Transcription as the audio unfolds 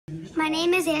My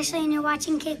name is Ashley and you're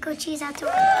watching Kid Cheese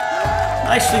Outdoors.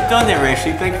 Nicely done there,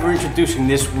 Ashley. Thank you for introducing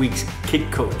this week's Kid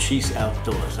Cheese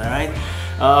Outdoors, alright?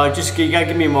 You gotta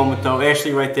give me a moment though.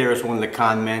 Ashley right there is one of the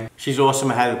con men. She's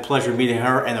awesome. I had the pleasure of meeting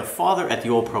her and her father at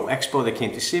the All Pro Expo. They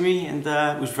came to see me and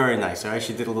it was very nice, alright?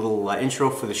 She did a little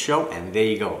intro for the show and there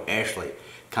you go, Ashley,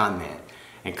 con man.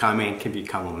 And con man can be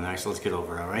con woman, alright? So let's get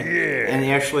over it, alright? Yeah. And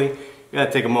Ashley, you gotta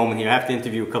take a moment here. I have to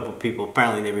interview a couple of people.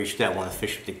 Apparently they reached out, want to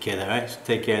fish with the kid, alright? So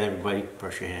take care everybody,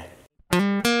 brush your hair.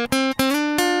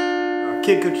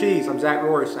 Kid Cheese, I'm Zakk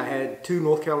Royce. I had 2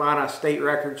 North Carolina state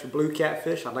records for blue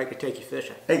catfish. I'd like to take you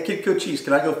fishing. Hey Kid Cheese,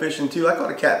 can I go fishing too? I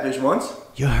caught a catfish once.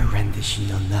 You're horrendous, you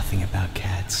know nothing about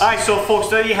cats. Alright, so folks,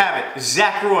 there you have it.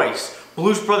 Zakk Royce,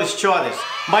 Blues Brothers Charters,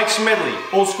 Mike Smedley,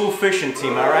 old school fishing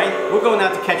team, alright? We're going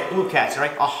out to catch blue cats,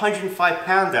 alright?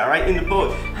 105-pounder, alright, in the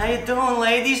boat. How you doing,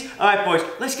 ladies? Alright, boys,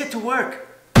 let's get to work.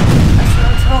 That's what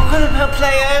I'm talking about,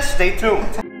 players. Stay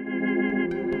tuned.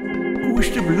 Who's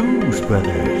the Blues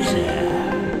Brothers?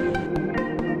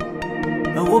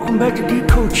 Welcome back to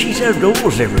Kid Cheese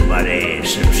Outdoors, everybody.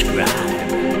 Subscribe.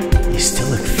 You still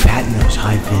look fat in those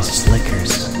high-vis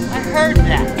slickers. I heard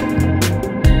that.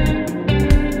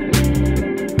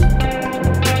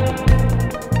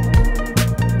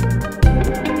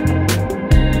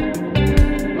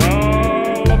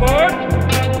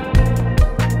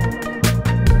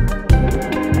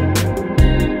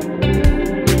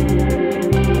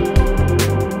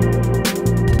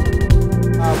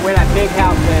 Where that big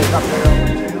house is up there.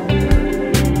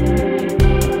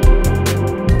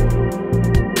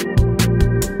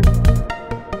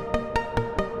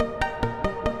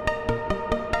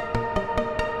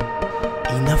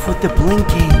 Enough with the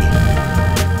blinking.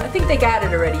 I think they got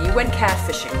it already. You went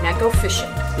catfishing. Now go fishing.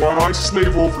 While I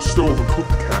slave over stove and cook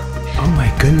the catfish. Oh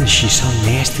my goodness, she's so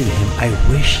nasty to him. I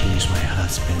wish he was my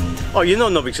husband. Oh, you know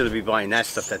nobody's gonna be buying that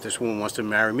stuff that this woman wants to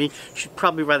marry me. She'd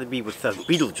probably rather be with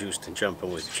Beetlejuice than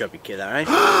jumping with a chubby kid, alright?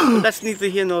 But that's neither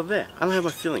here nor there. I don't have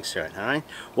my feelings, sir, alright?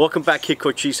 Welcome back, Kid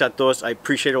Cheese Outdoors. I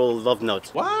appreciate all the love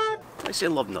notes. What? I say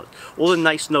love notes. All the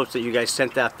nice notes that you guys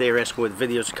sent out there asking what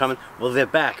videos are coming, well, they're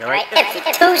back, alright?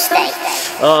 It's Tuesday.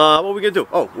 What are we gonna do?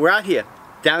 Oh, we're out here.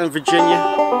 Down in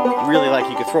Virginia, really like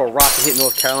you could throw a rock and hit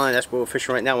North Carolina. That's where we're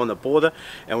fishing right now on the border.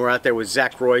 And we're out there with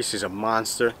Zakk Royce. He's a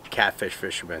monster catfish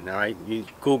fisherman, all right? You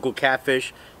Google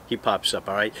catfish, he pops up,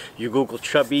 all right? You Google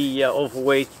chubby,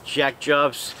 overweight jack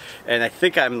jobs, and I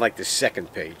think I'm like the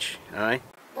 2nd page, all right?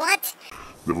 What?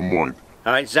 Never mind.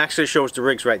 All right, Zak's gonna show us the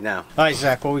rigs right now. All right,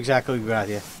 Zakk, what exactly we got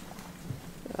here?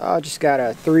 I just got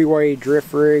a 3-way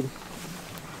drift rig.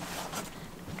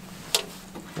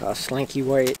 A slinky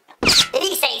weight. Did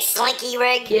he say slinky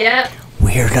rig? Yeah.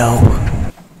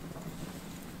 Weirdo.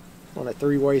 On a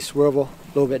 3-way swivel. A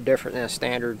little bit different than a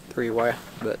standard 3-way,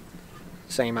 but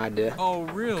same idea. Oh,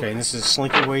 really? Okay, and this is a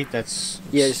slinky weight. That's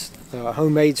Yes,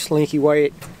 homemade slinky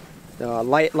weight.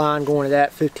 Light line going to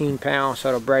that, 15 pounds, so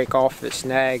it'll break off if it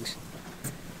snags.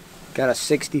 Got a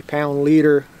 60-pound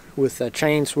leader with a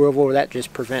chain swivel that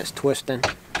just prevents twisting.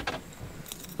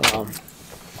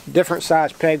 Different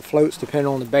size peg floats depending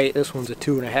on the bait. This one's a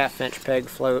 2.5-inch peg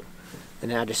float,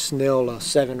 and I just snilled a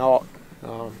 7/0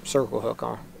 circle hook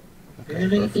on. okay.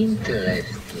 Very interesting.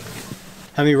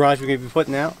 How many rods are we gonna be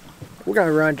putting out? We're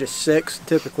gonna run just 6.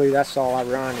 Typically, that's all I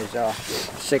run is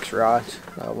 6 rods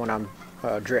when I'm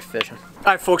drift fishing. All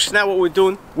right, folks. Now what we're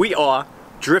doing? We are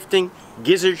drifting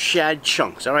Gizard Shad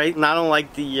chunks. All right, not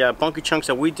unlike the bunker chunks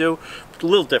that we do. A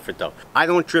little different though. I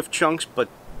don't drift chunks, but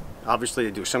obviously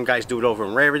they do. Some guys do it over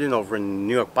in Raritan, over in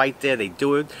New York Bite there. They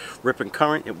do it. Rip and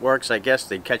current. It works, I guess.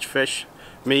 They catch fish.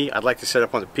 Me, I'd like to set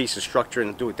up on a piece of structure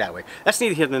and do it that way. That's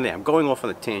neither here nor there. I'm going off on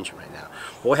a tangent right now.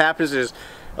 What happens is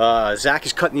Zakk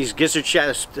is cutting these Gizard Shad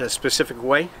a specific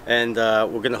way, and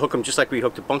we're going to hook them just like we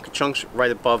hooked the bunker chunks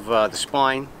right above the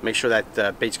spine. Make sure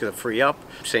that bait's going to free up.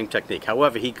 Same technique.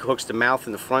 However, he hooks the mouth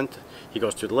in the front. He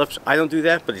goes through the lips. I don't do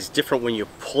that, but it's different when you're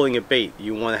pulling a bait.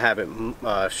 You want to have it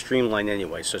streamlined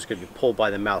anyway, so it's going to be pulled by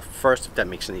the mouth first, if that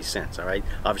makes any sense, all right?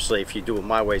 Obviously, if you do it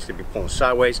my way, it's going to be pulling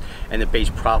sideways, and the bait's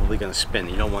probably going to spin.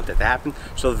 You don't want that to happen,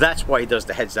 so that's why he does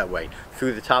the heads that way.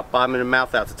 Through the top, bottom of the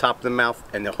mouth, out the top of the mouth,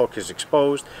 and the hook is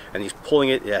exposed, and he's pulling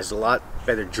it. It has a lot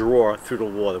better draw through the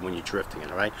water when you're drifting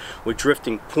it, all right? We're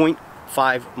drifting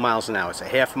 0.5 miles an hour. It's a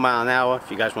half a mile an hour. If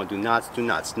you guys want to do knots, do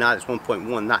knots. Knot is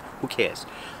 1.1 knot. Who cares?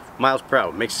 Miles per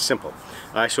hour makes it simple.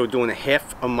 All right, so we're doing a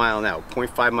half a mile an hour,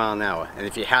 0.5 mile an hour. And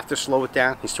if you have to slow it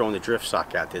down, he's throwing the drift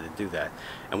sock out there to do that.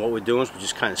 And what we're doing is we're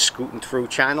just kind of scooting through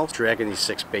channels, dragging these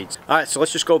 6 baits. All right, so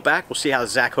let's just go back. We'll see how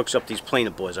Zakk hooks up these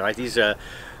planer boards. All right, these are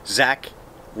Zakk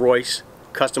Royce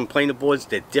custom planer boards.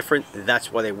 They're different.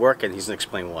 That's why they work, and he's gonna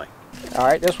explain why.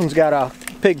 Alright, this one's got a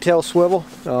pigtail swivel.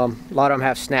 A lot of them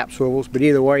have snap swivels, but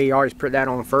either way, you always put that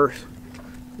on first.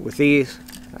 With these,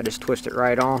 I just twist it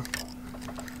right on.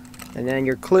 And then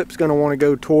your clip's going to want to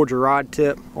go towards your rod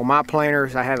tip. On my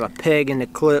planers, I have a peg in the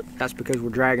clip. That's because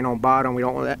we're dragging on bottom. We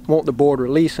don't want the board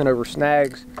releasing over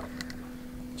snags.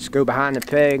 Just go behind the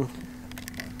peg.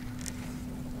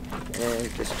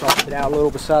 And just toss it out a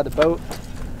little beside the boat.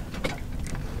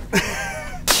 There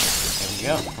you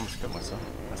go. Almost got myself.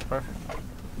 That's perfect.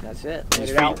 That's it.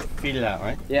 Just feed it out,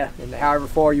 right? Yeah, and however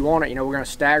far you want it. You know, we're going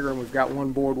to stagger them. We've got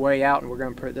one board way out, and we're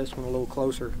going to put this one a little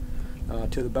closer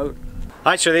to the boat.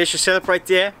 Alright, so there's your setup right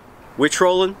there. We're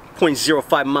trolling,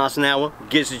 0.05 miles an hour,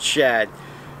 Gizard Shad,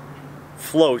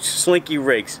 floats, slinky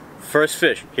rigs. First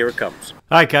fish, here it comes.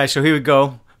 Alright guys, so here we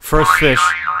go. First fish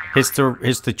hits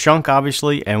the chunk,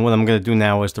 obviously, and what I'm going to do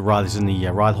now is the rod is in the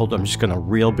rod holder. I'm just going to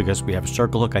reel because we have a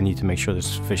circle hook. I need to make sure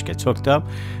this fish gets hooked up.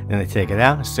 Then I take it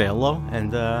out, say hello,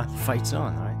 and fight's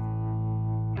on, alright?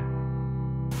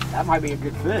 That might be a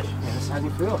good fish. Yes, how do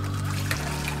you feel?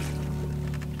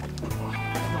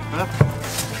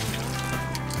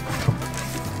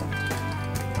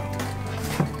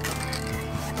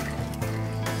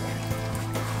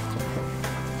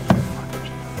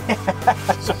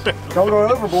 Don't go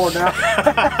overboard now.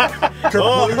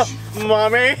 Oh,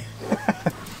 mommy.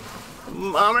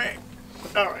 Mommy.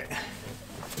 All right.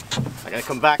 I gotta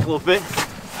come back a little bit.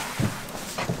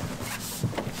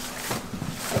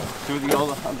 Do the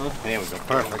other. There we go.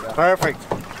 Perfect. Perfect.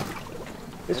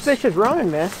 This fish is running,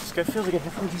 man. This guy feels like a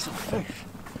half decent fish.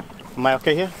 Am I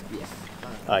okay here? Yeah.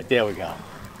 All right, there we go.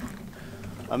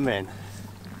 I'm in.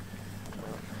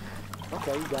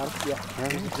 Okay, you got it. Yeah.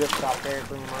 He's just out there,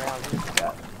 bring him around. He's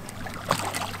got it.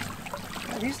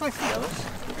 Yeah, he's like the others.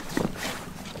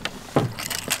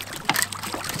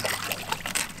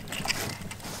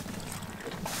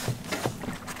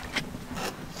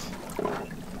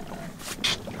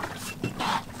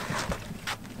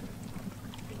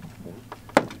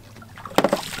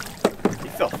 He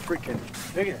felt freaking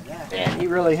bigger than that. Yeah, he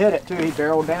really hit it too. He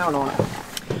barreled down on it.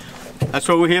 That's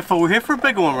what we're here for. We're here for a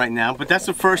bigger one right now, but that's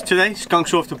the first today.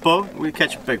 Skunks off the boat. We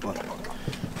catch a big one.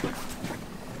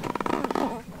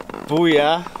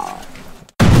 Booyah.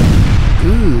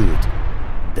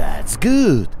 Good. That's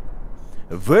good.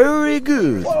 Very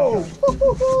good. Whoa!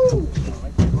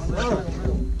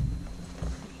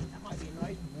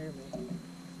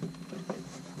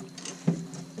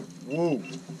 Woo!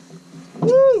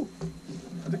 Woo!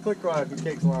 The click rod if it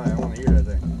takes line. I want to hear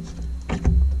that thing.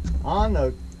 On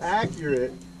the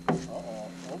Accurate. Uh-oh.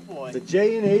 Oh boy. The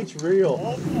J&H reel.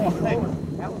 Oh boy.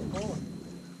 That was cool.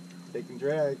 They can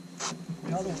drag.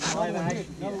 Another one here.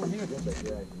 Another one here. Get that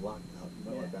drag locked out.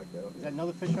 You know what, back that up. Is that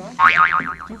another fish on?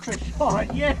 Two fish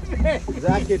on. Yeah, man.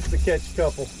 Zakk gets the catch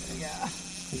couple. Yeah.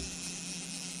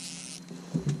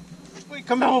 We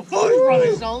come out with boys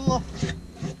running, son. Look.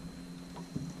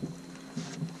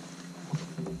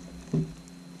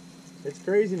 It's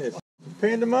craziness.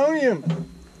 Pandemonium.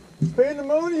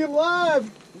 Pandemonium live.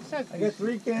 I got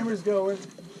 3 cameras going.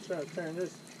 I'm trying to turn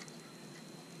this.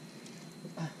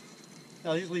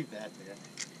 No, just leave that there.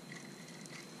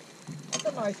 That's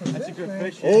a nice That's a good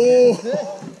fish. Oh!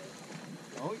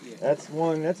 Oh yeah. That's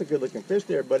one. That's a good looking fish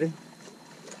there, buddy.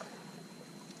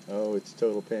 Oh, it's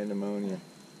total pandemonium.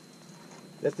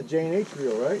 That's the J&H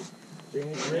reel, right?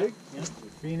 J&H rig? Yeah. Your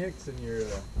Phenix and your...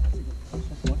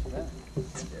 What's that?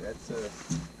 Yeah, that's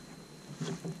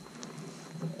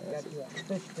Got your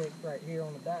fish stick right here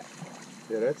on the back.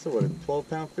 yeah, that's a, what, a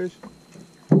 12-pound fish?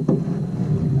 That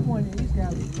one, these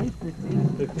guys at least 15.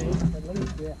 15? At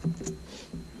least, yeah.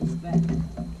 That good.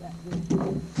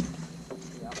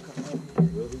 Yeah, I'll come over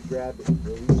here. Will he grab it?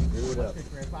 Will he screw it up?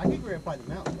 I can grab by the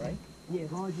mountain, right? Yeah,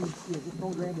 as long as you, just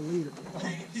don't grab the leader.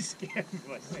 You scared me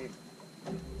by saying.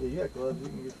 Yeah, you got gloves. You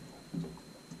can get...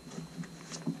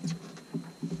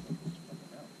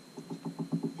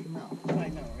 I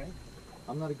know, right?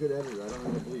 I'm not a good editor. I don't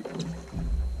know to believe.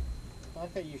 I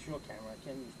can't use your camera. I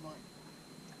can't use mine.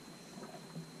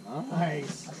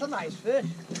 Nice. That's a nice fish.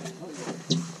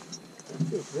 That's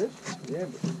good fish. Yeah,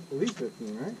 but at least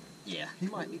 15, right? Yeah. He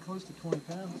might be close to 20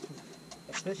 pounds.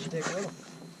 A fish stick with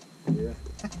him. Yeah.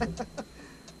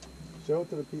 Show it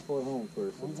to the people at home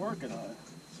first. We're working on it.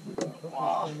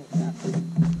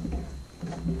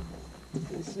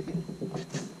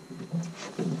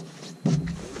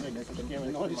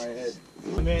 My head.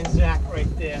 My man Zakk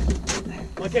right there.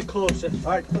 I'll get closer.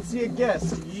 All right, let's see a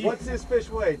guess. Yeah. What's this fish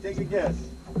weigh? Take a guess.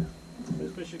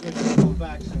 This fish is going to come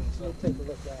back soon. So. Take a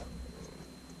look at it.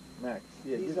 Max.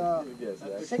 Yeah, He's, give a guess.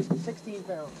 Zach. 16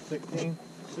 pounds. 16.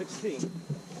 16.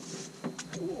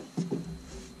 Cool.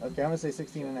 Okay, I'm gonna say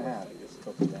 16 and a half. Just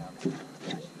tilt it down.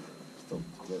 Still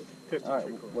good. All right,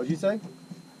 what'd you say?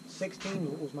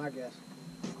 16 was my guess.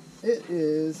 It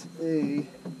is a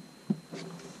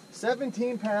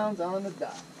 17 pounds on the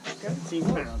dot. 17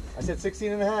 pounds. I said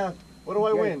 16 and a half. What do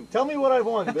I win? Tell me what I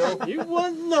won, Bill. You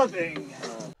won nothing.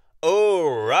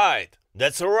 Alright.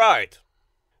 That's alright.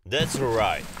 That's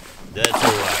alright. That's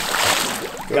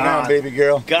alright. Go down, baby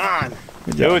girl. Gone.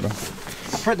 Good job, bro.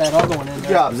 Put that other one in there. Good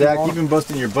job, Zach. You've been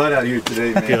busting your butt out here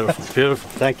today, man. Beautiful, beautiful.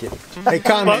 Thank you. Hey,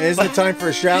 comment. Isn't it time for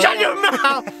a shout Shut out? your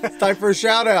mouth! It's time for a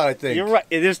shout out, I think. You're right.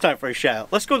 It is time for a shout out.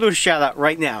 Let's go do a shout out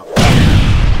right now.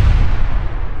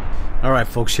 All right,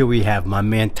 folks. Here we have my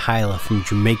man Tyler from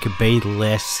Jamaica Bay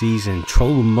last season.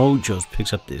 Troller Mojos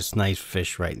picks up this nice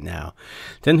fish right now.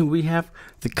 Then who we have?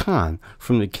 The Con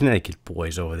from the Connecticut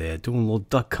boys over there doing a little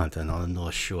duck hunting on the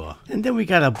North Shore. And then we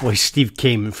got our boy Steve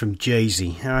Kamen from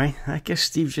Jersey. All right. I guess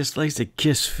Steve just likes to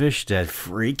kiss fish, that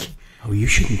freak. Oh, you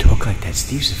shouldn't talk like that.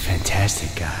 Steve's a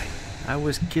fantastic guy. I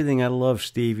was kidding. I love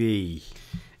Stevie.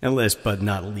 And last but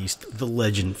not least, the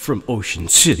legend from Ocean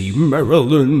City,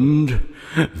 Maryland,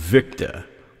 Victor,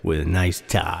 with a nice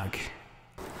tag.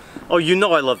 Oh, you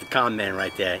know I love the con man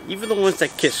right there. Even the ones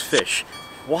that kiss fish.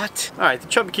 What? All right, the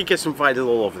Chubby Kid gets invited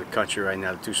all over the country right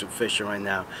now to do some fishing right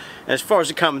now. And as far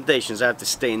as accommodations, I have to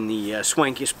stay in the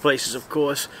swankiest places, of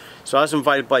course. So I was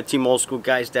invited by Team Old School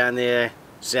guys down there.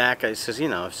 Zach, I says, you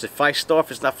know, if it's a 5-star,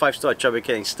 if it's not 5-star, Chubby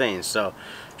Kid ain't staying. So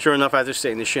sure enough, I have to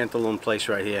stay in the Chantalone place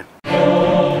right here.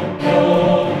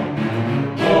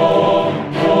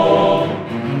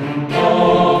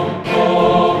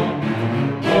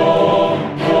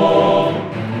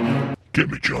 Get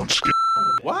me, John Skip.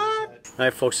 What?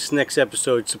 Alright folks, this next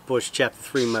episode supports chapter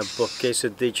 3 of my book, Queso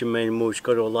de Jamaica Mooch.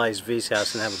 Go to Elias V's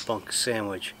house and have a bunker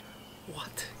sandwich.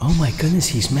 What? Oh my goodness,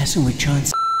 he's messing with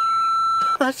John's.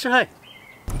 That's right.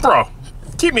 Bro,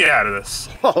 keep me out of this.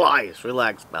 Elias,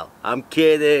 relax, pal. I'm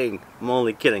kidding. I'm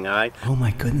only kidding, alright? Oh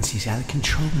my goodness, he's out of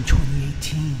control in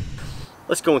 2018.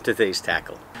 Let's go into today's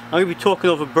tackle. I'm going to be talking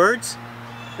over birds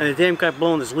and the damn guy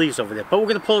blowing his leaves over there. But we're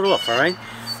going to pull it off, alright?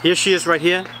 Here she is right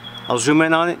here. I'll zoom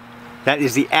in on it. That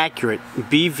is the Accurate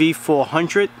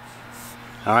BV400.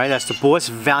 Alright, that's the Boss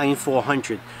Valiant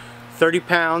 400.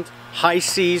 30-pound, high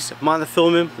seas,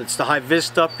 monofilament. It's the high vis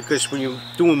stuff because when you're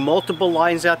doing multiple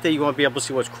lines out there, you want to be able to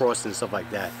see what's crossing and stuff like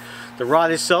that. The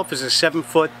rod itself is a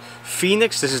 7-foot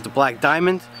Phenix. This is the Black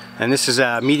Diamond, and this is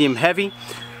a medium heavy.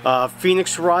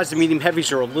 Phenix rods, the medium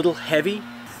heavies are a little heavy,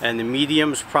 and the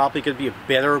medium is probably going to be a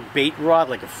better bait rod,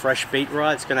 like a fresh bait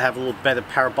rod. It's going to have a little better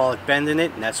parabolic bend in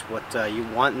it, and that's what you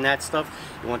want in that stuff.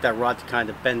 You want that rod to kind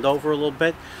of bend over a little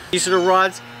bit. These are the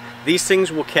rods. These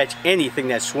things will catch anything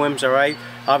that swims, all right?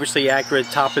 Obviously Accurate,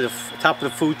 top of the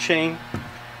food chain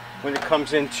when it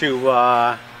comes into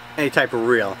any type of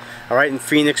reel, all right? And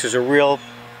Phenix is a real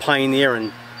pioneer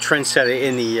and trendsetter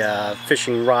in the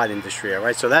fishing rod industry, all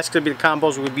right? So that's going to be the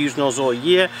combos. We'll be using those all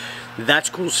year. That's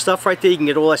cool stuff right there. You can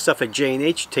get all that stuff at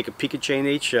J&H. Take a peek at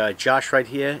J&H. Josh right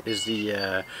here is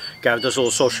the guy who does all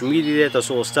the social media there, does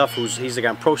all the stuff. He's the guy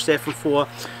I'm pro staffing for.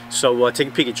 So take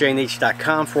a peek at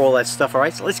jnh.com for all that stuff, all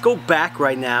right? So let's go back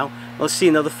right now. Let's see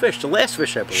another fish. The last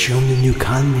fish, I believe. Show him the new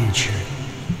conman shirt.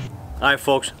 All right,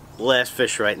 folks. Last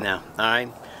fish right now, all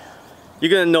right?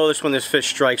 You're going to notice when this fish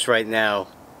strikes right now,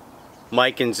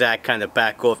 Mike and Zach kind of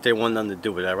back off. They want nothing to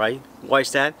do with it, all right? Why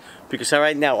is that? Because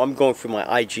right now I'm going through my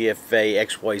IGFA,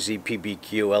 XYZ, PBQ,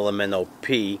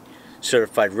 LMNOP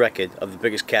certified record of the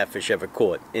biggest catfish ever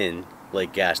caught in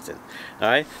Lake Gaston.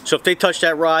 Alright? So if they touch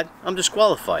that rod, I'm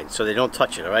disqualified. So they don't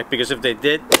touch it, alright? Because if they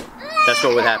did, that's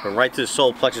what would happen. Right to the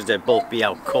solar plexus, they'd both be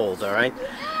out cold, alright?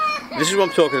 This is what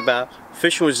I'm talking about.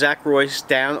 Fishing with Zakk Royce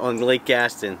down on Lake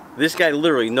Gaston. This guy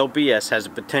literally, no BS, has the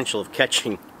potential of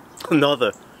catching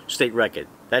another state record.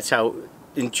 That's how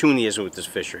in tune he is with this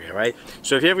fishery, alright?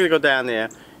 So if you're ever going to go down there,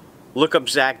 look up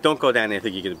Zach. Don't go down there and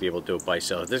think you're going to be able to do it by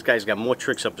yourself. This guy's got more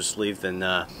tricks up his sleeve than,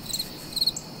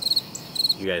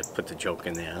 you got to put the joke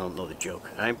in there. I don't know the joke,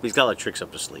 alright? He's got a lot of tricks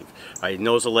up his sleeve. Alright, he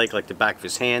knows the lake like the back of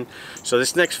his hand. So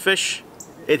this next fish,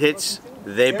 it hits,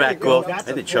 they back off,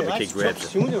 and the Chubby Kid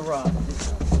grabs it.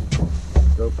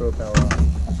 GoPro power on.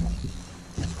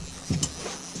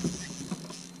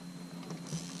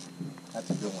 That's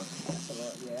a good one.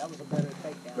 Yeah, that was a better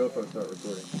takedown. GoPro start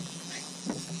recording.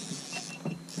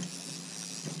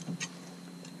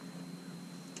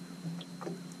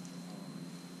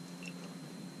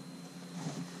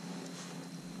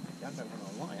 Got that one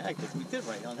on line. I guess we did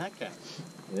right on that cat.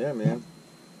 Yeah, man.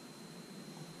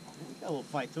 We got a little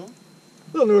fight to him.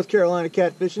 Little North Carolina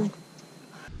catfishing.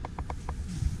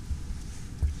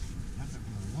 Got that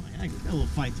one on line. I got a little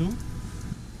fight to him.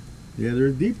 Yeah, they're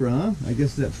deeper, huh? I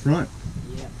guess that front.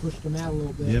 Yeah, pushed them out a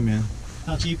little bit. Yeah, man.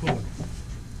 How deep are we?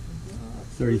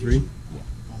 33. Oh,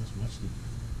 that's much deeper.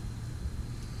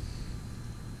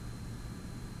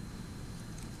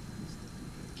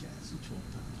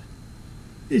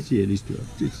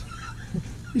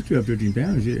 He's 12, 13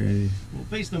 pounds. Yeah. Well,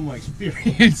 based on my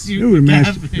experience, We're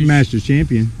master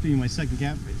champion. Being my second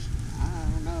catfish. I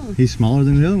don't know. He's smaller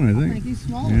than the other one, I I think. think he's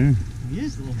smaller. Yeah. He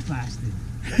is a little bastard.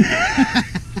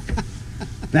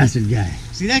 Bastard guy.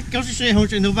 See, that goes to show you how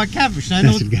much I know about catfish. I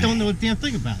don't know a damn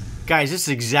thing about it. Guys, this is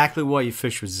exactly why you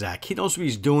fish with Zakk. He knows what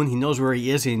he's doing, he knows where he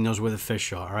is, and he knows where the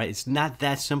fish are, alright? It's not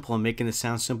that simple. I'm making it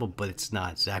sound simple, but it's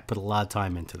not. Zakk put a lot of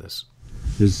time into this.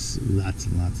 There's lots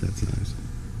and lots that size.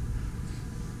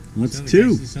 What's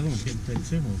two? This other one's getting pretty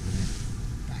too over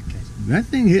there. That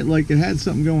thing hit like it had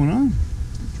something going on.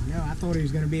 No, I thought he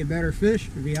was going to be a better fish,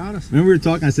 to be honest. Remember we were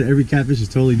talking, I said every catfish is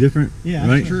totally different? Yeah,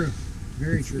 right? True.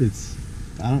 Very true.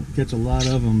 I don't catch a lot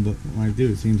of them, but when I do,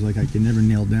 it seems like I can never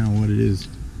nail down what it is.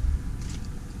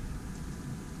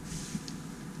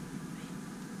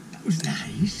 That was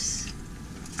nice.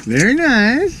 Very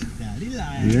nice. Daddy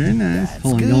lied. Very nice.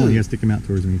 Hold on, you gotta stick him out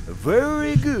towards me.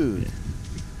 Very good.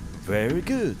 Very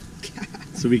good.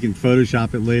 So we can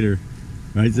Photoshop it later.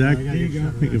 Right, Zakk? There you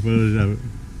go. We can Photoshop it.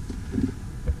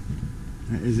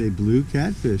 That is a blue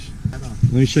catfish.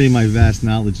 Let me show you my vast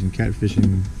knowledge in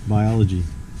catfishing biology.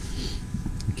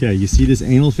 Okay, you see this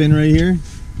anal fin right here?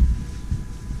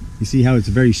 You see how it's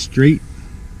very straight?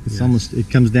 It's almost, it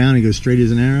comes down and goes straight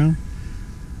as an arrow?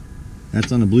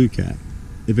 That's on a blue cat.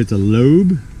 If it's a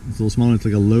lobe, it's a little smaller, it's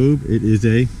like a lobe, it is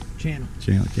a Channel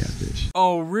catfish.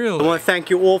 Oh, really? I want to thank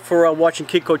you all for watching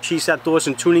Kid Cochise Outdoors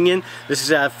and tuning in. This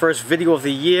is our first video of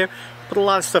the year. Put a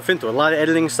lot of stuff into it, a lot of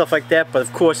editing and stuff like that, but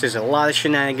of course there's a lot of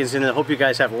shenanigans in it. I hope you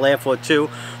guys have a laugh or two.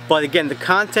 But again, the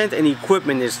content and the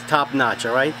equipment is top notch,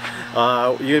 alright?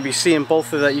 You're going to be seeing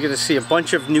both of that. You're going to see a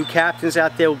bunch of new captains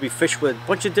out there. We'll be fishing with a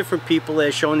bunch of different people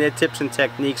there showing their tips and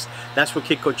techniques. That's what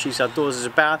Kid Cochise Outdoors is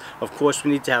about. Of course,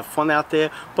 we need to have fun out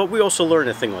there, but we also learn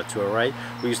a thing or two, alright?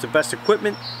 We use the best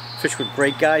equipment, fish with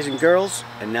great guys and girls,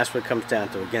 and that's what it comes down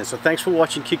to again. So thanks for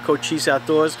watching Kid Cochise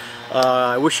Outdoors.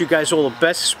 I wish you guys all the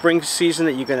best spring season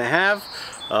that you're going to have.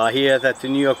 Here that the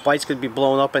New York Bite's going to be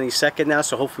blowing up any second now,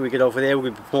 so hopefully we get over there.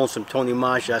 We'll be pulling some Tony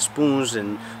Maja spoons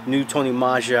and new Tony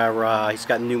Maja, he's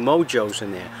got new mojos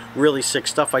in there. Really sick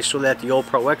stuff. I saw that at the Old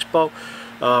Pro Expo.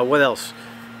 What else?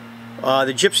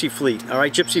 The Gypsy Fleet,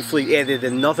 alright, Gypsy Fleet added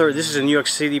another, this is a New York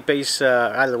City base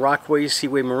out of the Rockway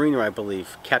Seaway Marina, I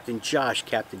believe. Captain Josh,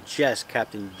 Captain Jess,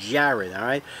 Captain Jared,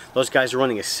 alright? Those guys are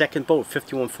running a second boat,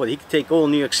 51 foot. He can take all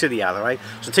New York City out, alright?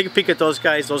 So take a peek at those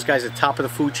guys. Those guys are top of the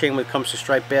food chain when it comes to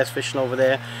striped bass fishing over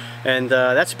there. And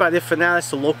that's about it for now. That's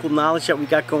the local knowledge that we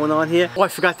got going on here. Oh, I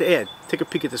forgot to add. Take a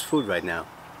peek at this food right now.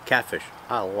 Catfish.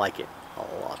 I like it a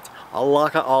lot. I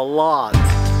like it a lot.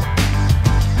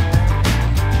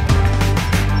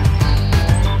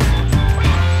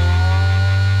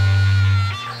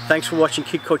 Thanks for watching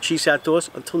Kid Cochise Outdoors.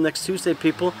 Until next Tuesday,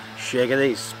 people, shake it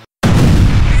easy.